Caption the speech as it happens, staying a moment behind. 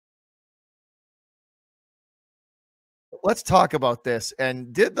let's talk about this.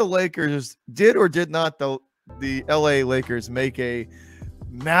 And did or did not the LA Lakers make a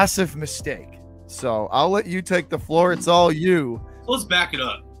massive mistake? So I'll let you take the floor. It's all you. Let's back it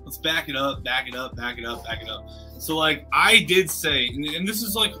up. Back it up. So like I did say, and this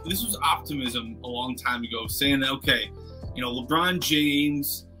was optimism a long time ago, saying that, okay, LeBron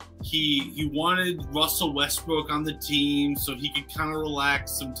James, he wanted Russell Westbrook on the team so he could kind of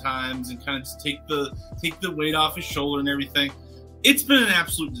relax sometimes and kind of just take the weight off his shoulder and everything. It's been an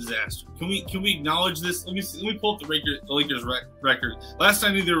absolute disaster. Can we acknowledge this? Let me pull up the Lakers record. Last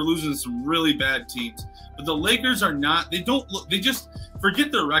I knew, they were losing to some really bad teams, but the Lakers are not. They don't look. They just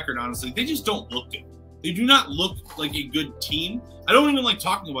forget their record. Honestly, they just don't look good. They do not look like a good team. I don't even like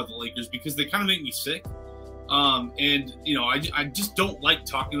talking about the Lakers because they kind of make me sick. And I just don't like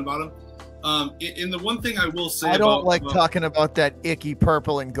talking about them. And the one thing I will say, I don't like talking about that icky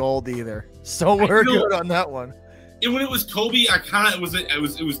purple and gold either. So we're good on that one. And when it was Kobe,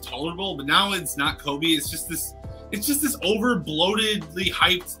 it was tolerable, but now it's not Kobe. It's just this over bloatedly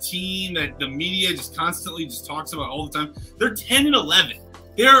hyped team that the media just constantly just talks about all the time. They're 10-11.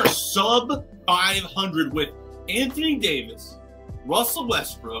 They're sub 500 with Anthony Davis, Russell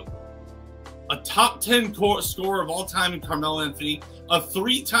Westbrook, a top 10 scorer of all time in Carmelo Anthony, a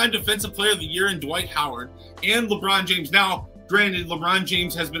 3-time Defensive Player of the Year in Dwight Howard, and LeBron James. Now, granted, LeBron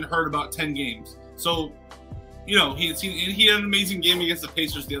James has been hurt about 10 games, so he had an amazing game against the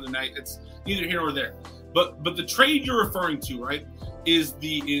Pacers the other night. It's neither here nor there. But the trade you're referring to, right, is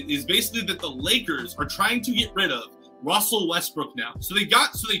basically that the Lakers are trying to get rid of Russell Westbrook now. So they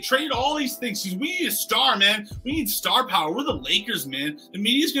traded all these things. We need a star, man. We need star power. We're the Lakers, man. The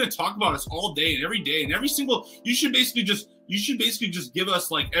media's going to talk about us all day and every day and every single. You should basically just give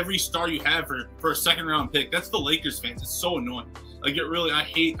us like every star you have for a second round pick. That's the Lakers fans. It's so annoying. Like it really. I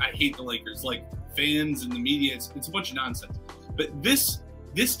hate the Lakers. Like fans and the media. It's a bunch of nonsense. But this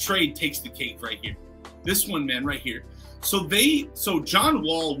trade takes the cake right here. This one, man, right here. So John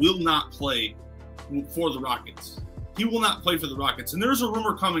Wall will not play for the Rockets. He will not play for the Rockets. And there's a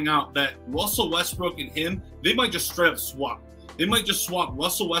rumor coming out that Russell Westbrook and him, they might just straight up swap. They might just swap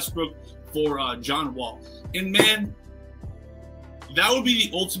Russell Westbrook for John Wall. And, man, that would be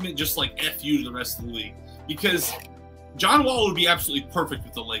the ultimate just like F you to the rest of the league. Because John Wall would be absolutely perfect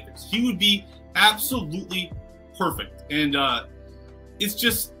with the Lakers. He would be absolutely perfect. And it's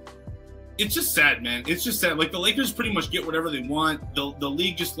just sad, man. It's just sad. Like, the Lakers pretty much get whatever they want. The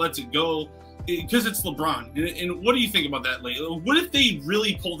league just lets it go. Because it's LeBron. And what do you think about that, Lee? What if they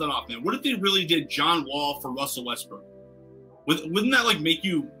really pulled it off, man? What if they really did John Wall for Russell Westbrook? Wouldn't that, like, make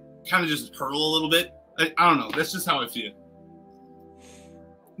you kind of just hurl a little bit? I don't know. That's just how I feel.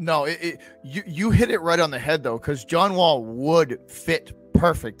 No, you hit it right on the head, though, because John Wall would fit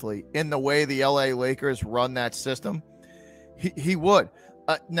perfectly in the way the LA Lakers run that system. He would.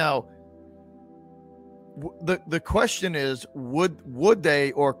 Now, the question is, would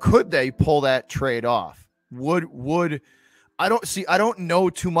they or could they pull that trade off? I don't know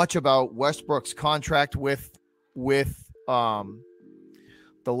too much about Westbrook's contract with the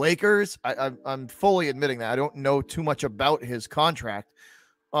Lakers. I'm fully admitting that I don't know too much about his contract.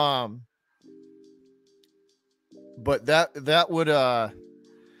 But that would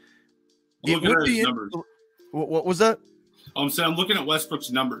it would be what was that? I'm looking at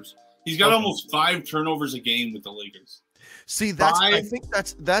Westbrook's numbers. He's got almost 5 turnovers a game with the Lakers. See, I think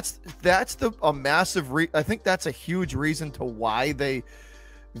that's a massive. I think that's a huge reason to why they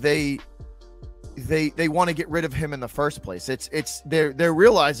want to get rid of him in the first place. They're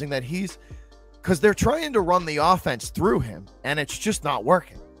realizing that because they're trying to run the offense through him, and it's just not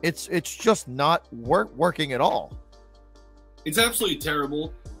working. It's just not working at all. It's absolutely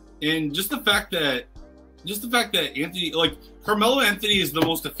terrible, and just the fact that Anthony, like, Carmelo Anthony is the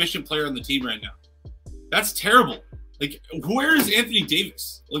most efficient player on the team right now. That's terrible. Like, where is Anthony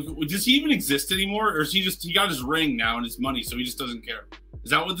Davis? Like, does he even exist anymore? Or is he got his ring now and his money, so he just doesn't care?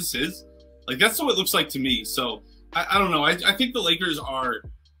 Is that what this is? Like, that's what it looks like to me. So, I don't know. I think the Lakers are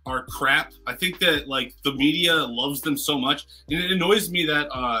crap. I think that, like, the media loves them so much. And it annoys me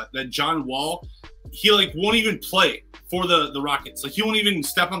that John Wall, he, like, won't even play for the Rockets. Like, he won't even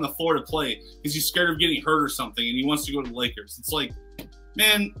step on the floor to play because he's scared of getting hurt or something, and he wants to go to the Lakers. It's like,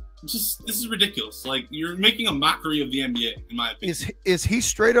 man, this is ridiculous. Like, you're making a mockery of the NBA, in my opinion. Is he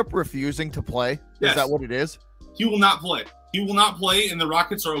straight up refusing to play? Yes. Is that what it is? He will not play. He will not play, and the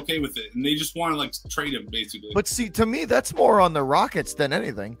Rockets are okay with it, and they just want to, like, trade him, basically. But see, to me, that's more on the Rockets than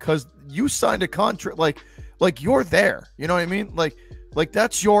anything, because you signed a contract, like you're there. You know what I mean? Like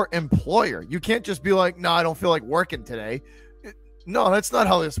that's your employer. You can't just be like, no, I don't feel like working today. No, that's not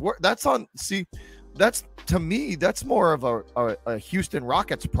how this works. to me, that's more of a Houston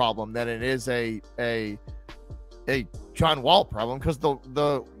Rockets problem than it is a John Wall problem, because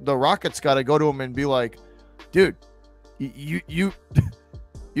the Rockets got to go to him and be like, dude, you're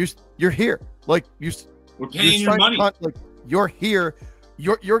here, like we're paying your money, like you're here,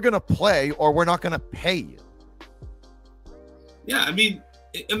 you're gonna play, or we're not gonna pay you. Yeah, I mean,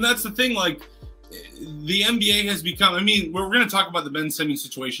 and that's the thing, like the NBA has become, I mean, we're going to talk about the Ben Simmons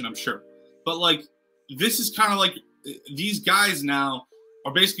situation, I'm sure, but like this is kind of like these guys now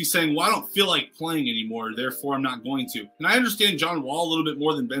are basically saying, well, I don't feel like playing anymore, therefore I'm not going to. And I understand John Wall a little bit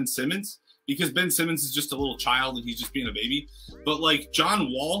more than Ben Simmons, because Ben Simmons is just a little child and he's just being a baby. But like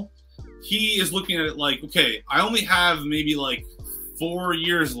John Wall, he is looking at it like, okay, I only have maybe like 4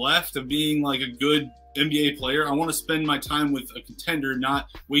 years left of being like a good NBA player. I want to spend my time with a contender, not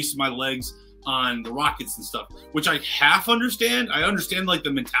waste my legs on the Rockets and stuff, which I half understand. I understand like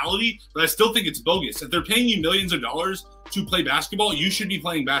the mentality, but I still think it's bogus. If they're paying you millions of dollars to play basketball, you should be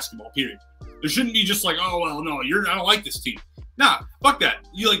playing basketball, period. There shouldn't be just like, oh, well, no, I don't like this team. Nah, fuck that.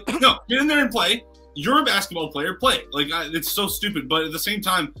 You like, no, get in there and play. You're a basketball player, play. Like, it's so stupid. But at the same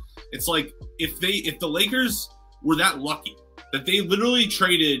time, it's like if the Lakers were that lucky that they literally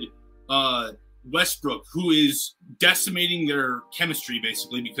traded Westbrook, who is decimating their chemistry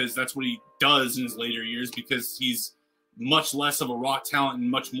basically, because that's what he does in his later years, because he's much less of a raw talent and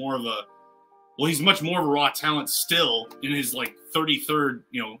much more of a, well, he's much more of a raw talent still in his like 33rd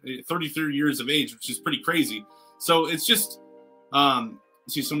years of age, which is pretty crazy. So it's just,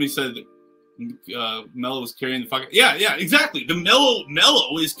 see, somebody said Melo was carrying the fucking, yeah, exactly. The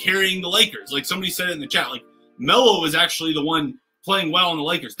Melo is carrying the Lakers. Like somebody said it in the chat, like Melo is actually the one playing well in the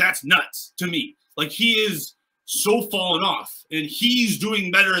Lakers. That's nuts to me. Like he is so fallen off, and he's doing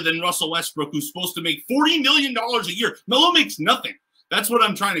better than Russell Westbrook, who's supposed to make $40 million a year. Melo makes nothing. That's what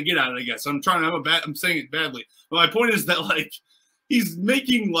I'm trying to get at, I guess. I'm saying it badly. But my point is that like he's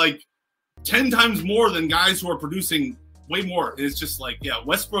making like 10 times more than guys who are producing way more. And it's just like, yeah,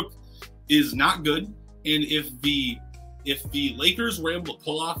 Westbrook is not good. And if the Lakers were able to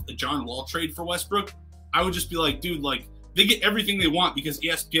pull off the John Wall trade for Westbrook, I would just be like, dude, like they get everything they want because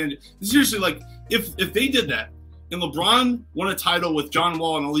ESPN, seriously, like if they did that and LeBron won a title with John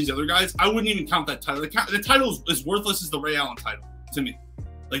Wall and all these other guys, I wouldn't even count that title. The title is as worthless as the Ray Allen title to me.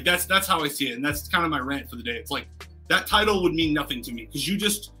 Like that's how I see it. And that's kind of my rant for the day. It's like that title would mean nothing to me because you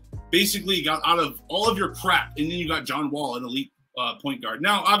just basically got out of all of your crap and then you got John Wall, an elite point guard.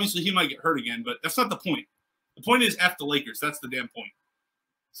 Now, obviously he might get hurt again, but that's not the point. The point is F the Lakers. That's the damn point.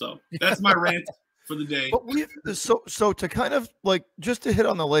 So that's my rant for the day. But so to kind of like just to hit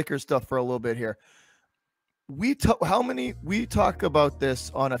on the Lakers stuff for a little bit here. We talk about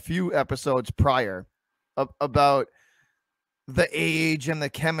this on a few episodes prior about the age and the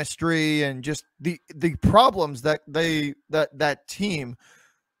chemistry and just the problems that that team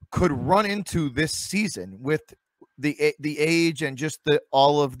could run into this season with the age and just the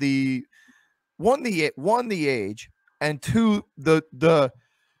age, and two, the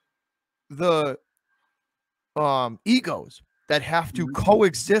egos that have to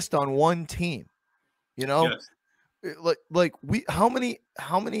coexist on one team, you know. Yes. Like how many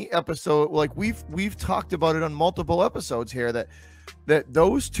episodes, like we've talked about it on multiple episodes here, that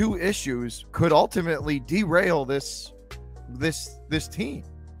those two issues could ultimately derail this team.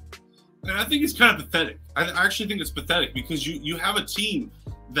 And I think it's kind of pathetic. I actually think it's pathetic because you have a team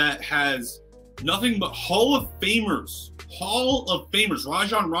that has nothing but Hall of Famers.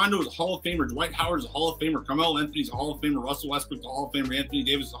 Rajon Rondo is a Hall of Famer. Dwight Howard is a Hall of Famer. Carmelo Anthony is a Hall of Famer. Russell Westbrook is a Hall of Famer. Anthony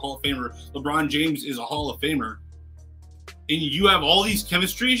Davis is a Hall of Famer. LeBron James is a Hall of Famer. And you have all these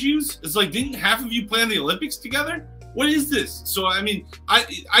chemistry issues? It's like, didn't half of you play in the Olympics together? What is this? So, I mean,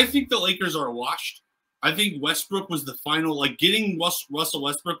 I think the Lakers are washed. I think Westbrook was the final, like getting Russell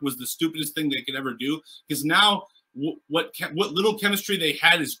Westbrook was the stupidest thing they could ever do, because now what little chemistry they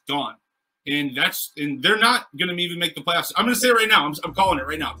had is gone. And they're not going to even make the playoffs. I'm going to say it right now. I'm calling it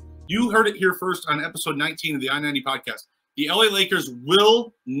right now. You heard it here first on episode 19 of the I-90 podcast. The LA Lakers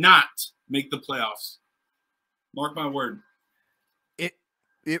will not make the playoffs. Mark my word.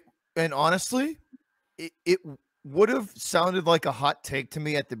 And honestly, it would have sounded like a hot take to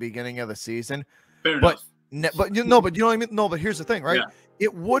me at the beginning of the season. Fair enough. But you know what I mean? No, but here's the thing, right? Yeah.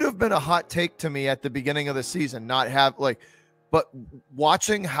 It would have been a hot take to me at the beginning of the season, but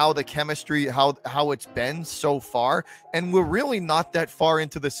watching how the chemistry, how it's been so far, and we're really not that far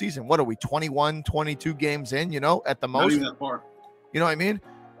into the season. What are we, 21, 22 games in, at the most? Not even that far. You know what I mean?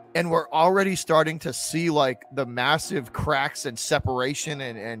 And we're already starting to see like the massive cracks and separation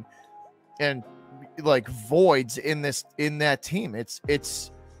and like voids in that team.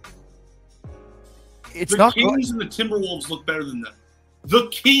 it's not the Kings and the Timberwolves look better than them. The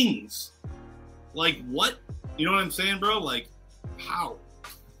Kings, like what? You know what I'm saying, bro? Like how?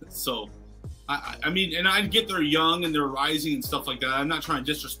 So, I mean, and I get they're young and they're rising and stuff like that. I'm not trying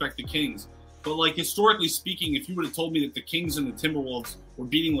to disrespect the Kings, but like historically speaking, if you would have told me that the Kings and the Timberwolves were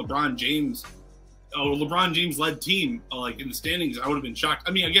beating LeBron James, or LeBron James led team, like in the standings, I would have been shocked.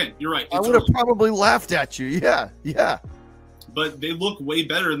 I mean, again, you're right. I would have probably laughed at you. Yeah, yeah. But they look way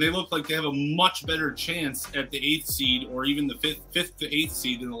better, and they look like they have a much better chance at the 8th seed or even the 5th to 8th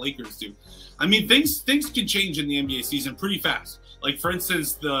seed than the Lakers do. I mean, things can change in the NBA season pretty fast. Like, for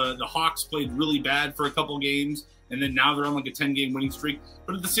instance, the Hawks played really bad for a couple games, and then now they're on like a 10-game winning streak.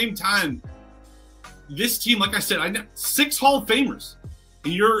 But at the same time, this team, like I said, I know 6 Hall of Famers,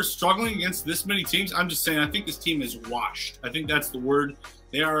 and you're struggling against this many teams. I'm just saying, I think this team is washed. I think that's the word.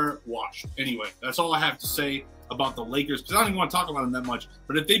 They are washed. Anyway, that's all I have to say about the Lakers, because I don't even want to talk about them that much.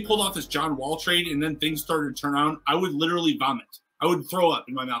 But if they pulled off this John Wall trade and then things started to turn around, I would literally vomit. I would throw up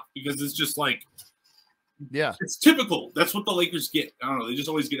in my mouth, because it's just like, yeah, it's typical. That's what the Lakers get. I don't know. They just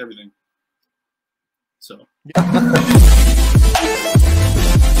always get everything. So. Yeah.